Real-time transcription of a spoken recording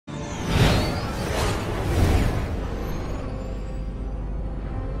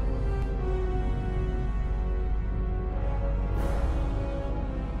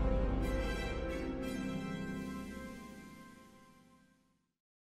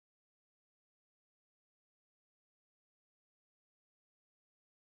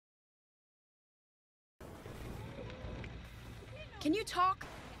Can you talk?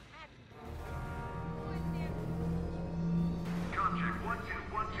 Contact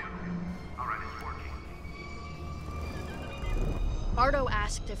 1212. Alright, it's working. Ardo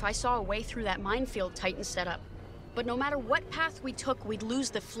asked if I saw a way through that minefield Titan set up. But no matter what path we took, we'd lose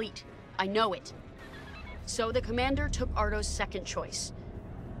the fleet. I know it. So the commander took Ardo's second choice.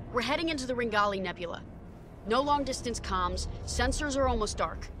 We're heading into the Ringali Nebula. No long-distance comms, sensors are almost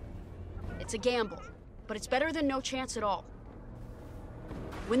dark. It's a gamble, but it's better than no chance at all.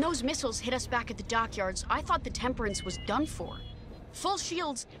 When those missiles hit us back at the dockyards, I thought the Temperance was done for. Full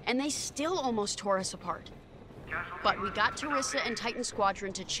shields, and they still almost tore us apart. But we got Teresa and Titan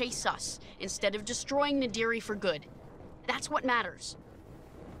Squadron to chase us, instead of destroying Nadiri for good. That's what matters.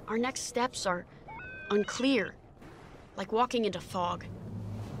 Our next steps are unclear, like walking into fog.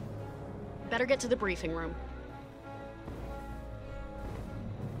 Better get to the briefing room.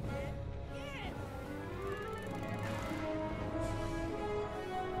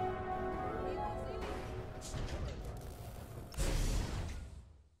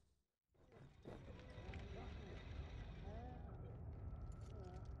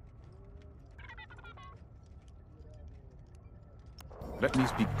 Let me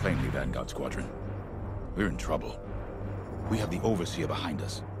speak plainly, Vanguard Squadron. We're in trouble. We have the Overseer behind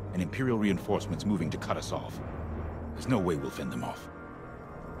us, and Imperial reinforcements moving to cut us off. There's no way we'll fend them off.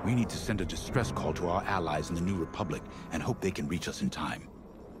 We need to send a distress call to our allies in the New Republic and hope they can reach us in time.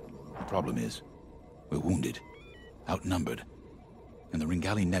 The problem is, we're wounded, outnumbered, and the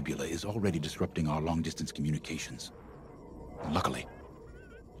Ringali Nebula is already disrupting our long-distance communications. Luckily,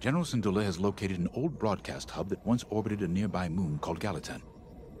 General Syndulla has located an old broadcast hub that once orbited a nearby moon called Gallatin.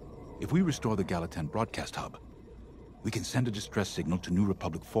 If we restore the Gallatin broadcast hub, we can send a distress signal to New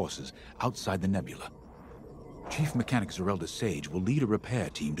Republic forces outside the nebula. Chief Mechanic Zerelda Sage will lead a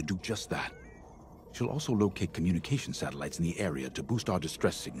repair team to do just that. She'll also locate communication satellites in the area to boost our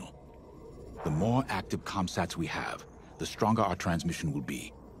distress signal. The more active comsats we have, the stronger our transmission will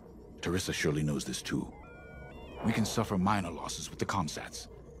be. Teresa surely knows this too. We can suffer minor losses with the comsats,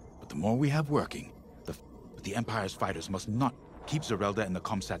 but the more we have working, the Empire's fighters must not keep Zerelda and the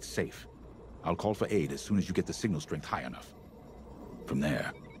comsats safe. I'll call for aid as soon as you get the signal strength high enough. From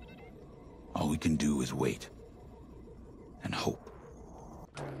there, all we can do is wait and hope.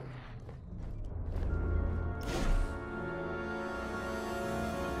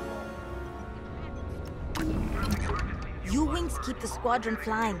 U-Wings keep the squadron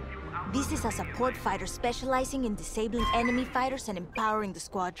flying. This is a support fighter specializing in disabling enemy fighters and empowering the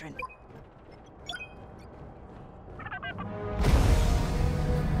squadron.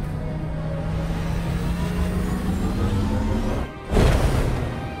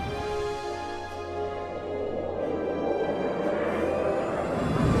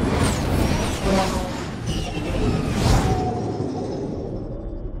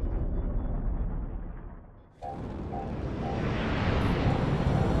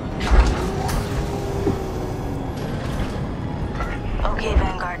 Okay,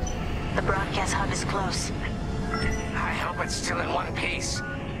 Vanguard. The broadcast hub is close. I hope it's still in one piece.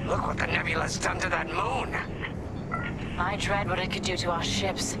 Look what the nebula's done to that moon. I dread what it could do to our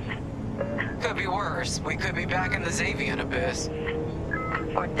ships. Could be worse. We could be back in the Xavian abyss.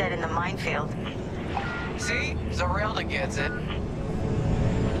 Or dead in the minefield. See? Zerelda gets it.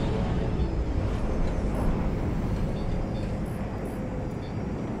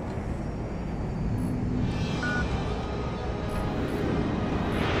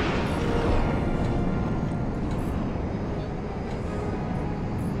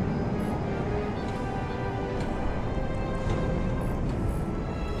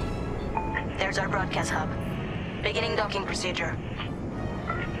 There's our broadcast hub. Beginning docking procedure.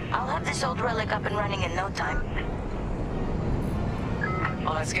 I'll have this old relic up and running in no time.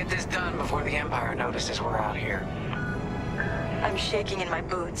 Well, let's get this done before the Empire notices we're out here. I'm shaking in my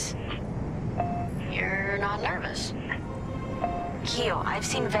boots. You're not nervous. Keo, I've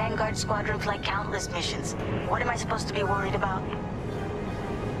seen Vanguard Squadron fly countless missions. What am I supposed to be worried about?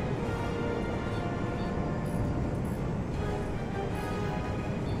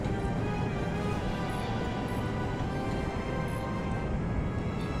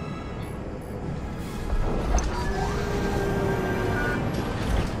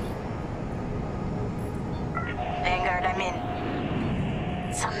 Vanguard, I'm in.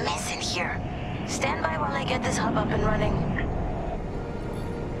 It's a mess in here. Stand by while I get this hub up and running.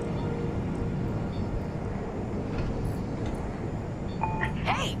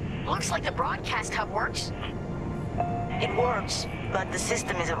 Hey, looks like the broadcast hub works. It works, but the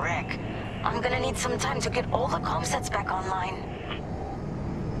system is a wreck. I'm gonna need some time to get all the comsats back online.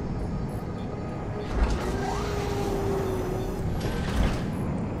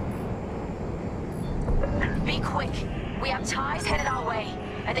 Be quick. We have ties headed our way.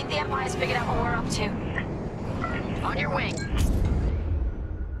 I think the Empire's figured out what we're up to. On your wing.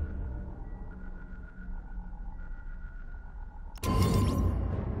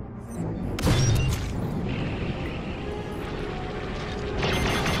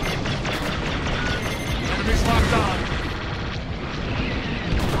 Enemy's locked on.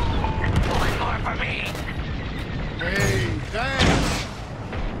 One more for me. Hey, thanks!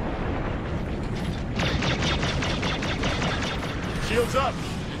 Shields up.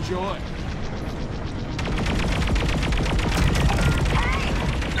 Enjoy. Hey!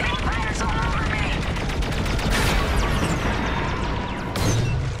 The Empire's all over me!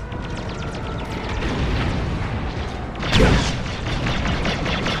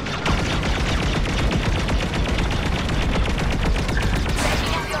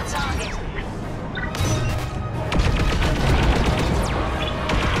 Taking out your target.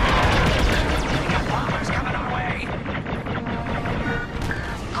 We got bombers coming our way.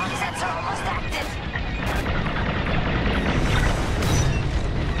 Concepts are almost active.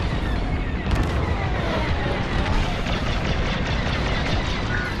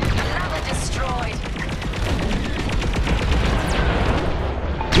 Another destroyed.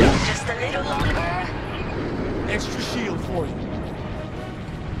 Just a little longer. Extra shield for you.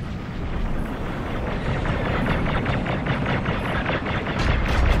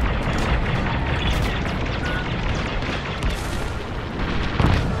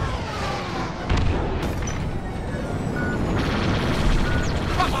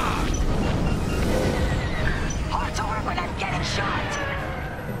 Hard to work when I'm getting shot.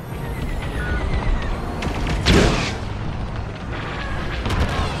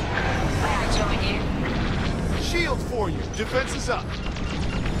 May I join you? Shield for you. Defense is up.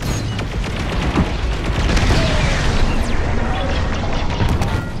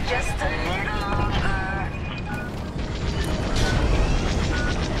 Just a little longer.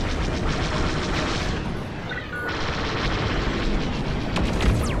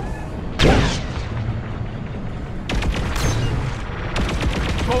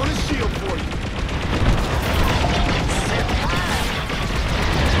 Bonus shield for you.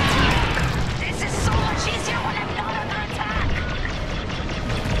 This is so much easier when I'm not under attack.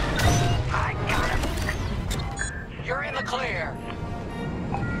 I got him. You're in the clear.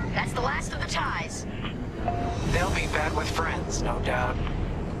 That's the last of the ties. They'll be back with friends, no doubt.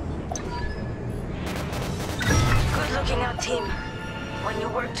 Good looking out, team. When you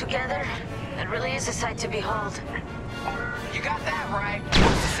work together, it really is a sight to behold. You got that right.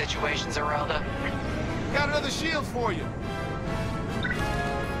 What's the situation, Zerelda? Got another shield for you.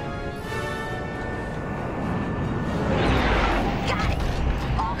 Got it.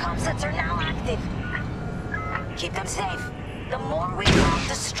 All comsets are now active. Keep them safe. The more we drop,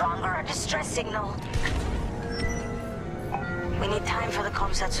 the stronger our distress signal. We need time for the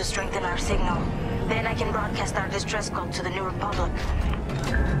comsets to strengthen our signal. Then I can broadcast our distress call to the New Republic.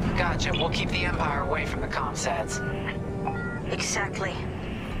 Gotcha. We'll keep the Empire away from the comsats. Exactly.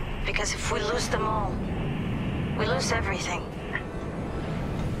 Because if we lose them all, we lose everything.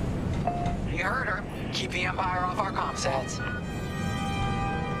 You heard her. Keep the Empire off our comsats.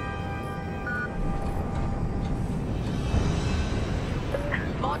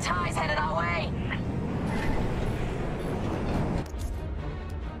 More ties headed our way.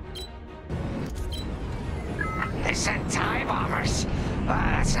 They sent TIE bombers.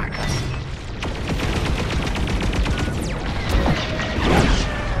 That's not good.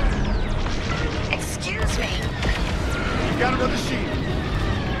 Excuse me. Got another shield.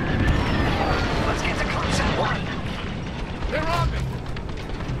 Let's get to comsat 1. They're on me.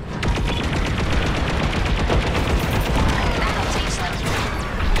 That'll teach them.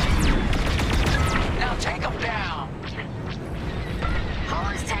 Now take them down.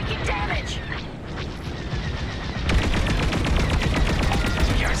 Hull is taking damage.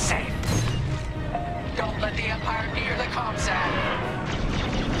 You're safe. Don't let the Empire near the comsat.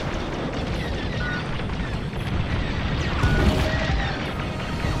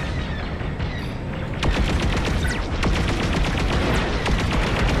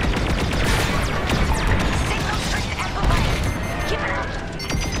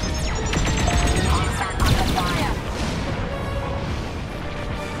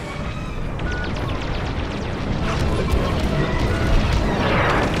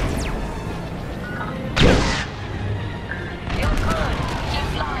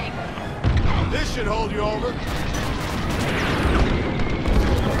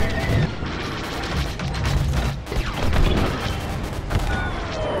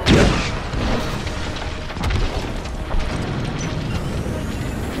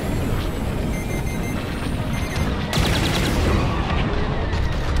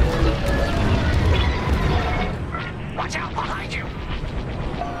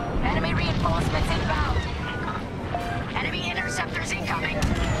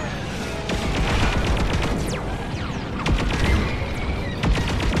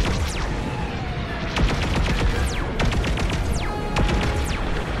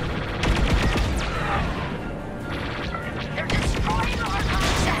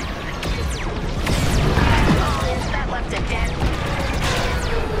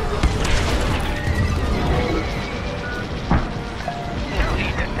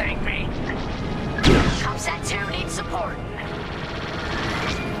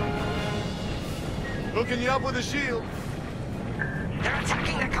 with a shield. They're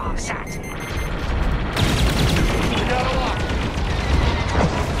attacking the comm set. We got a lock.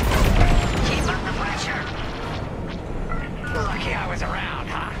 Keep up the pressure. Lucky I was around,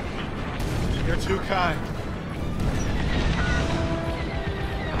 huh? You're too kind.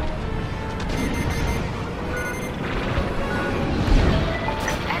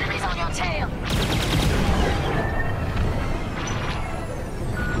 Enemies on your tail.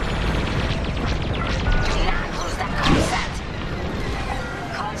 Do not lose that comm set.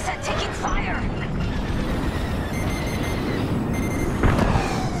 Comm set taking fire.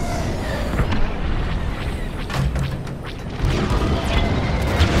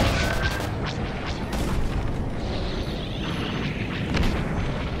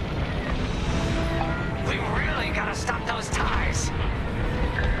 We really gotta stop those ties.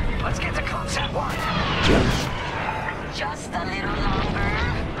 Let's get to comm set 1. Just a little longer.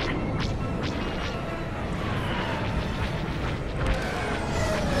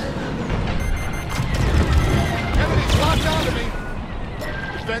 Everything's locked onto me.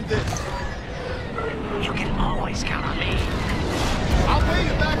 Defend this. You can always count on me. I'll pay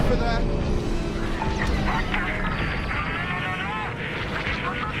you back for that.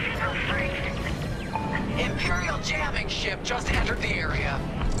 Imperial jamming ship just entered the area.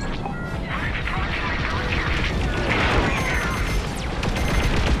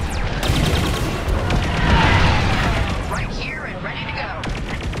 Right here and ready to go.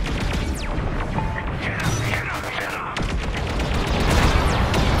 Hit 'em, hit 'em, hit 'em.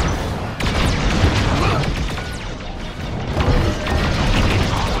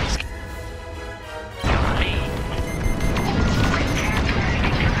 Always count on me.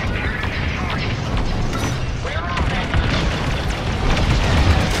 We're on it.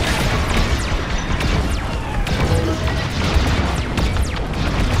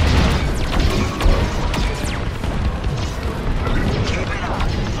 Keep it up.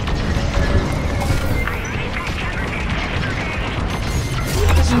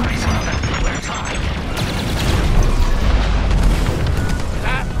 Somebody's on that. We're tied.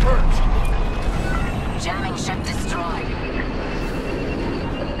 That hurt. Jamming ship destroyed.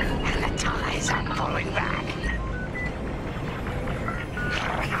 And the ties are pulling back.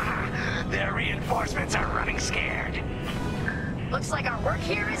 Their reinforcements are running scared. Looks like our work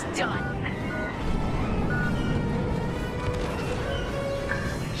here is done.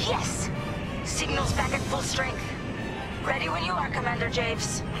 Yes! Signal's back at full strength. Ready when you are, Commander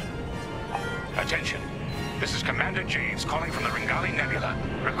Javes. Attention. This is Commander James calling from the Ringali Nebula,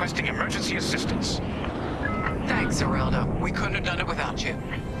 requesting emergency assistance. Thanks, Zerelda. We couldn't have done it without you.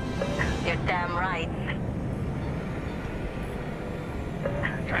 You're damn right.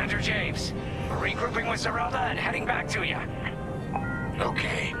 Commander James, we're regrouping with Zerelda and heading back to you.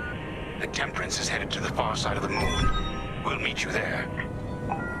 Okay. The Temperance is headed to the far side of the moon. We'll meet you there.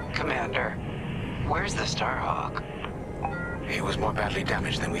 Commander, where's the Starhawk? He was more badly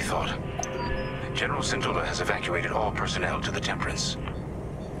damaged than we thought. General Syndulla has evacuated all personnel to the Temperance.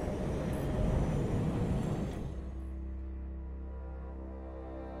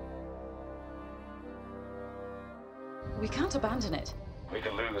 We can't abandon it. We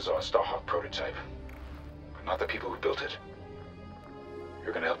can lose our Starhawk prototype, but not the people who built it.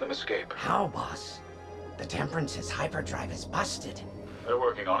 You're gonna help them escape. How, boss? The Temperance's hyperdrive is busted. They're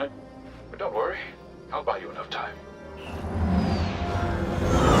working on it, but don't worry. I'll buy you enough time.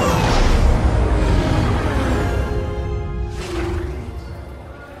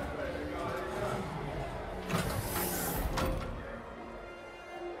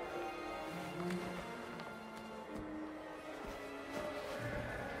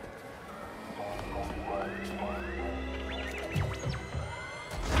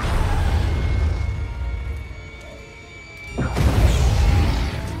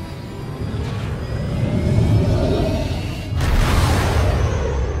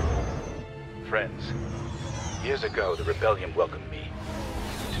 Friends, years ago the rebellion welcomed me.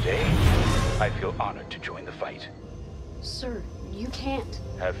 Today, I feel honored to join the fight. Sir, you can't.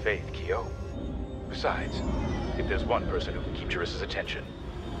 Have faith, Kyo. Besides, if there's one person who can keep Jarissa's attention,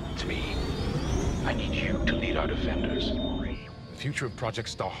 it's me. I need you to lead our defenders. The future of Project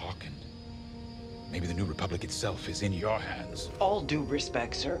Starhawk and maybe the New Republic itself is in your hands. All due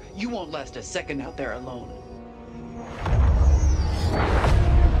respect, sir. You won't last a second out there alone.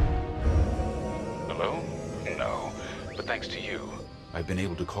 Alone? No. But thanks to you, I've been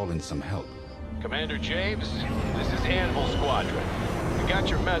able to call in some help. Commander James, this is Anvil Squadron. We got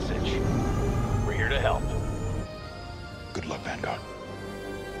your message. We're here to help. Good luck, Vanguard.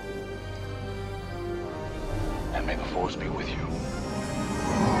 And may the Force be with you.